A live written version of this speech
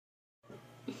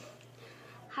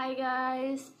Hi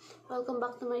guys! Welcome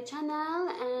back to my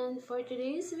channel, and for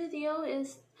today's video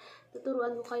is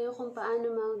tuturuan ko kayo kung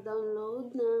paano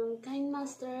mag-download ng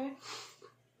kinemaster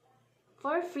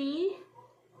for free,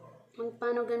 kung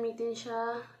paano gamitin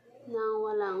siya ng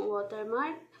walang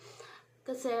watermark.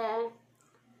 Kasi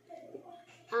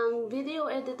ang video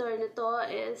editor nito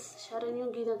is siya rin yung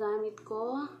ginagamit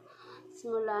ko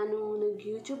simula nung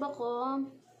nag-YouTube ako.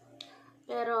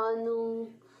 Pero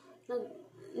nung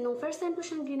first time ko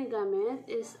siyang ginagamit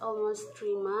is almost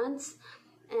 3 months,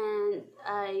 and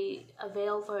I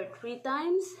avail for 3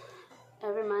 times.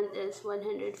 Every month is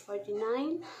 149.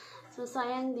 So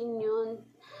sayang din yun.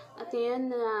 At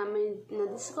yun na may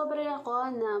na-discover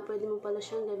ako na pwede mo pala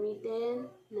siyang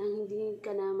gamitin na hindi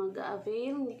ka na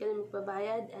mag-avail, hindi ka na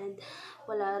magbabayad, and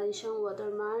wala rin siyang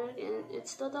watermark, and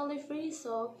it's totally free.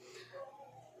 So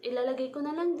ilalagay ko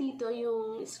na lang dito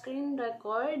yung screen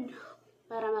record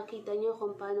para makita nyo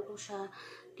kung paano ko siya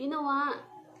ginawa.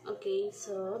 Okay,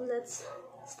 so let's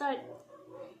start.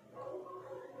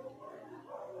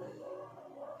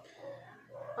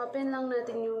 Open lang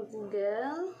natin yung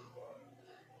Google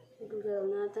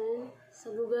natin.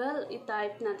 Sa Google,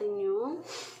 i-type natin yung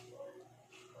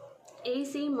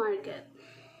AC Market.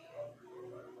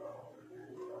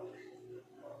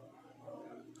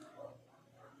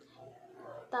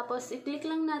 Tapos, i-click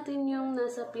lang natin yung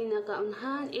nasa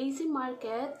pinakaunahan, AC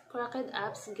Market, Cracked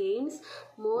Apps, Games,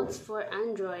 Modes for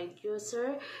Android,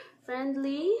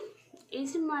 User-Friendly.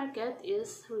 AC Market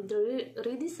is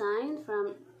redesigned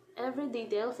from every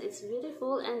details. It's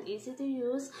beautiful and easy to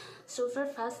use,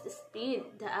 super fast speed.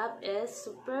 The app is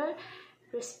super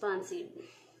responsive.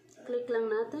 Click lang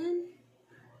natin.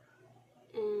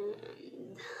 And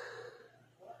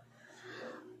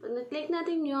pag nag-click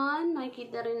natin yon,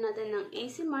 makikita rin natin ng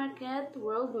AC Market,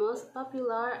 world most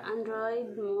popular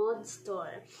Android mod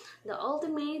store. The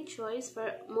ultimate choice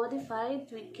for modified,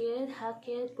 tweaked,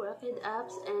 hacked, cracked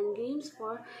apps and games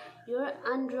for your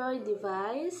Android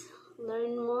device.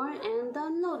 Learn more and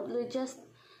download. You just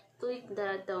click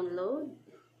the download.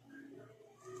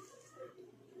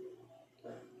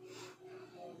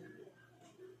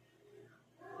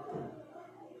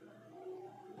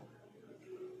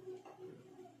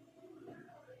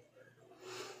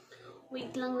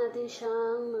 Wait lang natin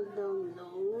siyang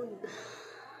mag-download.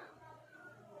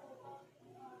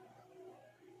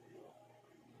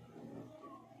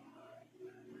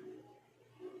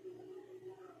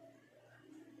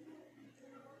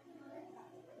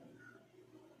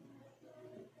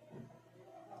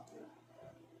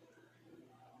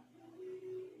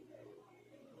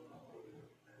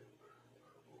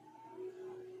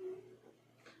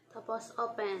 Tapos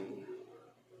open.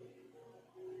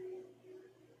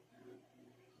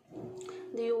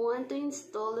 Do you want to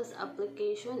install this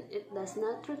application? It does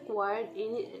not require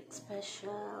any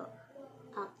special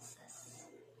access.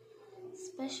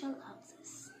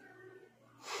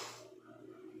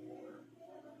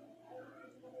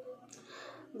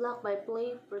 Block by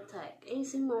Play Protect.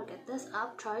 AC Market. This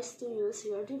app tries to use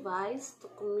your device to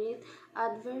commit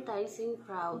advertising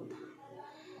fraud.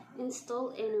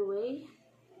 Install anyway.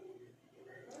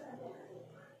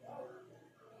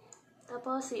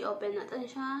 Tapos i-open natin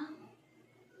siya.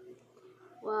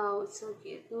 Wow, it's so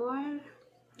cute. More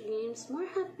games, more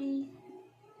happy.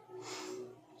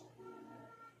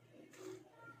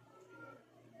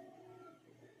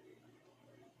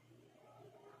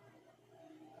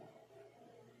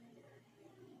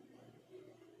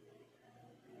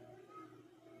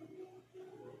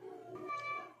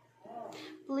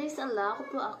 Please allow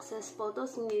to access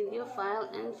photos, media, file,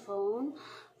 and phone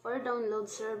for download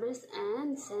service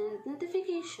and send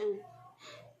notification.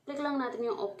 Click lang natin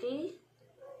yung OK.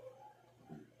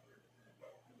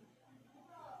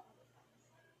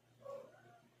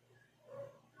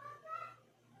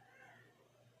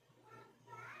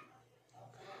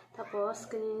 Tapos,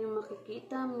 ganyan yung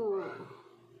makikita mo.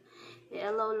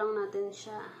 I-allow lang natin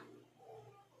siya.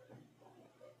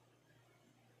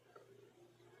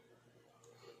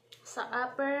 Sa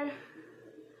upper,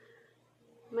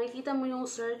 makikita mo yung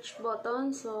search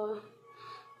button. So,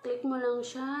 click mo lang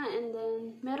siya. And then,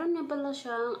 meron nga pala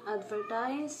siyang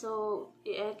advertise. So,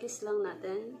 i-X lang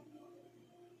natin.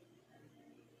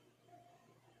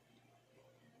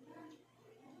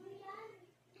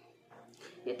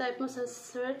 I-type mo sa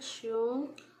search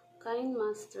yung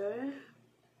kinemaster.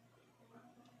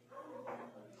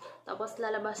 Tapos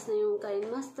lalabas na yung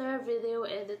kinemaster video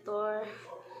editor.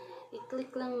 I-click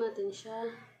lang natin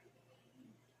siya.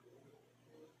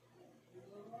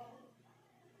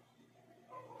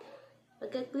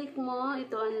 Pagka-click mo,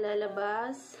 ito ang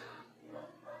lalabas.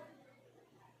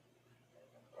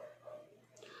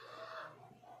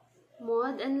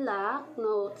 Mod and lock,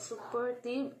 note,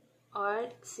 supportive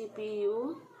art,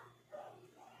 CPU,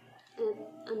 and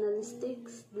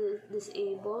analytics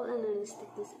disable,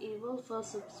 full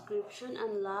subscription,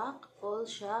 unlock, all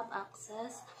shop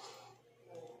access,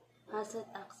 asset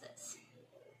access.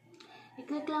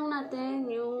 I-click lang natin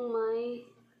yung may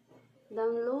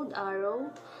download arrow.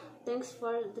 Thanks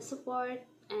for the support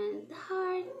and the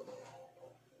heart.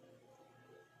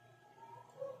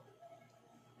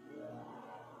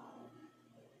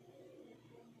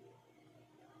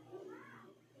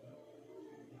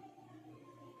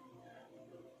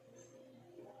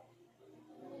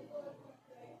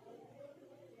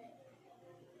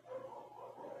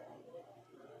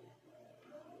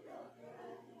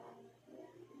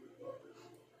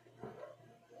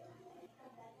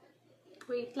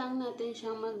 Wait lang natin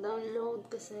siyang mag-download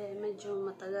kasi medyo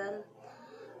matagal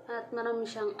at marami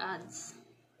siyang ads.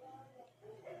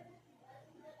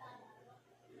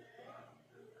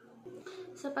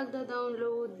 Sa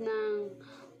pagda-download ng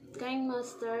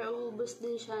kinemaster, uubos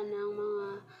din siya ng mga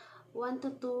 1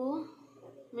 to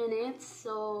 2 minutes.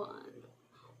 So,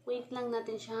 wait lang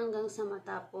natin siya hanggang sa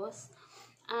matapos.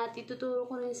 At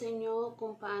ituturo ko rin sa inyo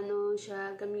kung paano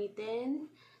siya gamitin.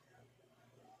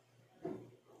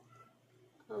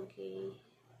 Okay.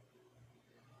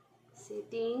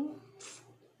 Setting.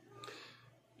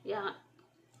 Yeah.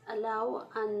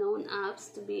 Allow unknown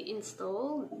apps to be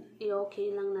installed.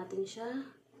 I-okay lang natin siya.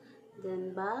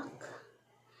 Then back.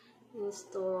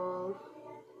 Install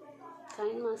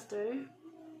kinemaster.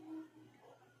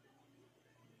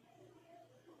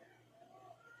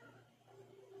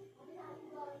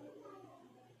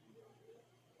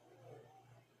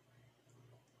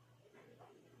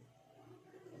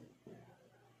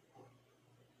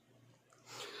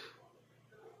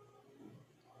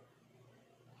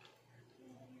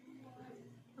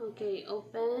 Okay,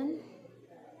 open.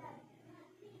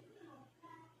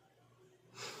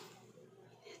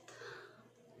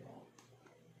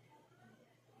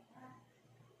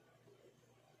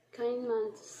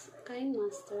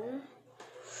 Kinemaster.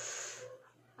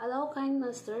 Allow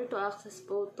kinemaster to access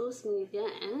photos, media,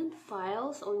 and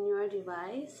files on your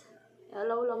device.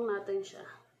 Allow lang natin siya.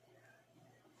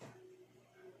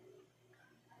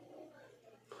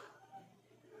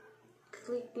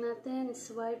 Click natin,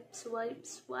 swipe,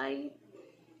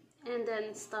 and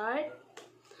then start.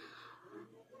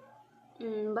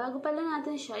 Bago pala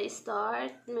natin siya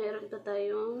i-start, meron pa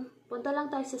tayong, punta lang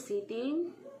tayo sa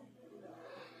setting,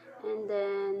 and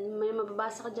then may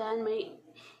mababasa ka dyan, may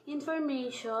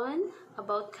information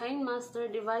about kinemaster,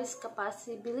 device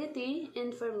capacity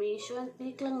information.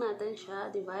 Click lang natin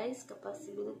siya, device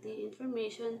capacity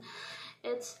information.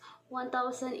 It's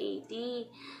 1080.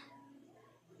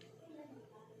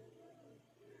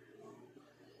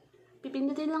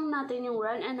 Pipindutin lang natin yung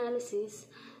run analysis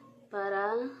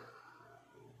para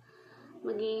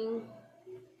maging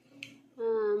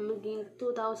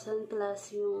 2,000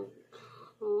 plus yung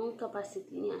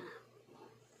capacity niya.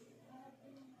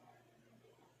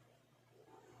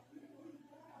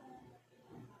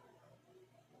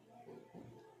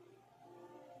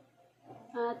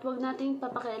 At wag nating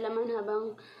papakialaman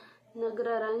habang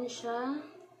nagra-run siya.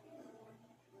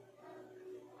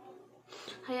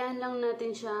 Hayaan lang natin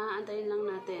siya, antayin lang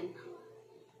natin.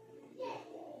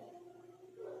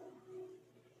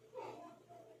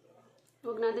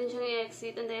 Huwag natin siyang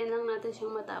i-exit, antayin lang natin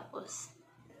siyang matapos.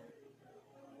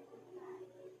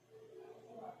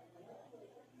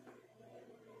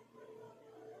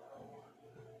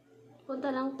 Punta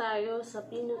lang tayo sa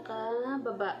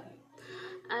pinaka-baba.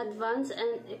 Advanced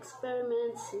and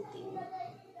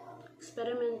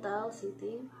experimental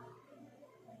setting.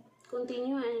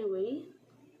 Continue anyway.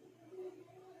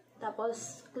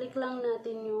 Tapos, click lang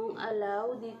natin yung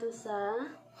allow dito sa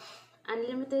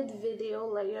unlimited video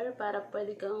layer para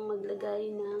pwede kang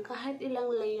maglagay ng kahit ilang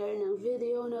layer ng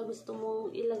video na gusto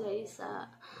mong ilagay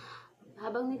sa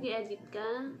habang nag-edit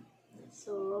ka.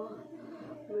 So,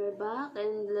 we're back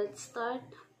and let's start.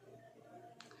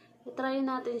 I-try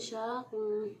natin siya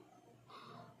kung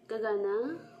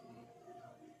gagana.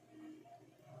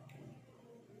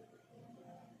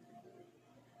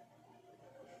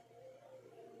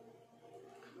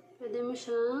 Pwede mo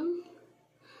siyang,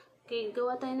 okay,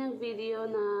 gawa tayo ng video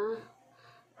na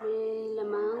may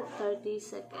lamang 30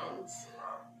 seconds.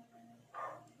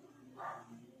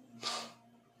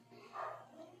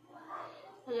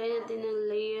 Lagay natin ng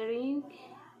layering.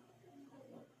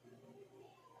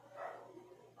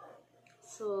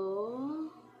 So,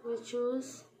 we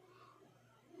choose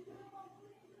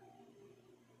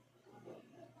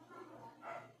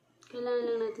kailangan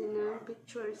lang natin ng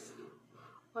pictures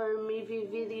or maybe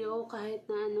video, kahit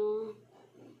na ano.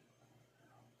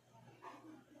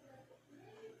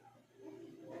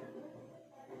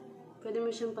 Pwede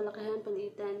mo siyang palakihan,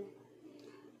 palitan.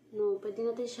 No, pwede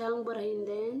natin siyang burahin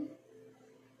din.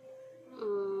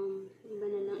 Iba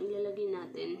na lang ilalagay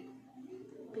natin.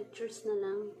 Pictures na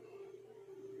lang.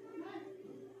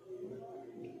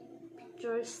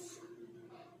 Pictures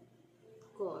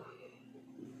ko.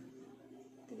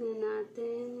 Tignan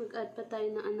natin. Mag-add pa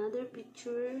tayo ng another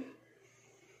picture.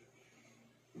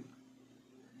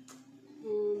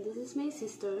 And this is my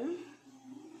sister.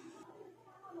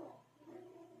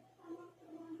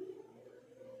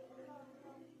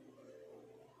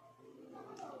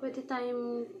 Pwede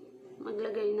tayong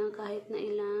maglagay ng kahit na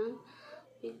ilang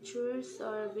pictures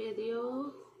or video.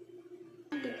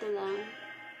 Dito lang.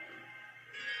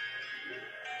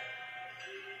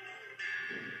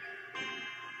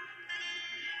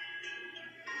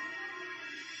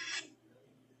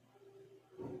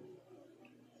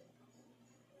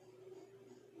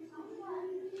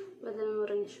 Pwede mo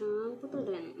rin siyang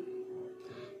putulin.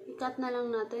 I-cut na lang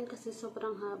natin kasi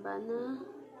sobrang haba na.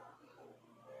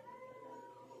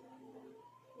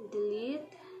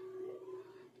 Delete.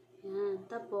 Yan.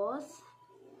 Tapos,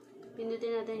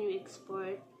 pindutin natin yung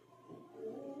export.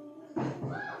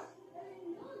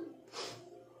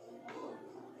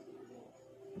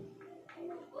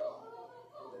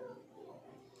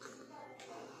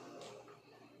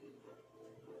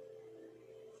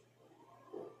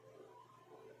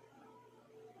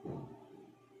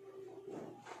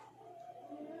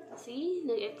 See?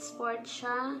 Nag-export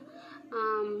siya.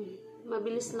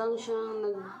 Mabilis lang siyang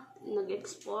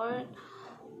nag-export.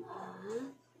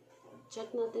 Check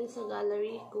natin sa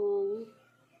gallery kung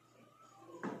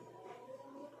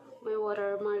may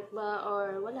watermark ba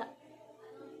or wala.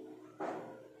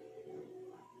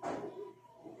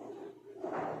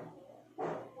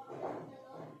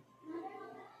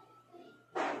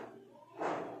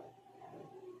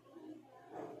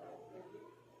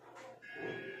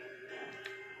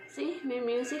 See? May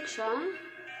music siya.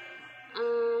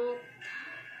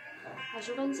 As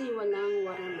you can see, walang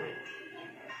watermark.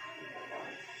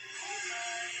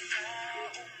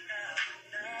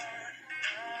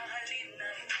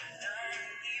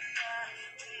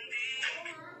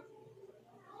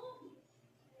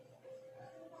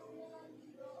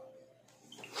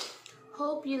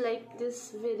 Hope you like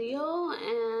this video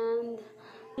and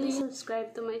please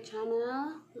subscribe to my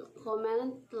channel,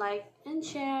 comment, like, and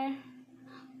share.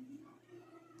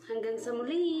 Hanggang sa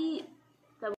muli!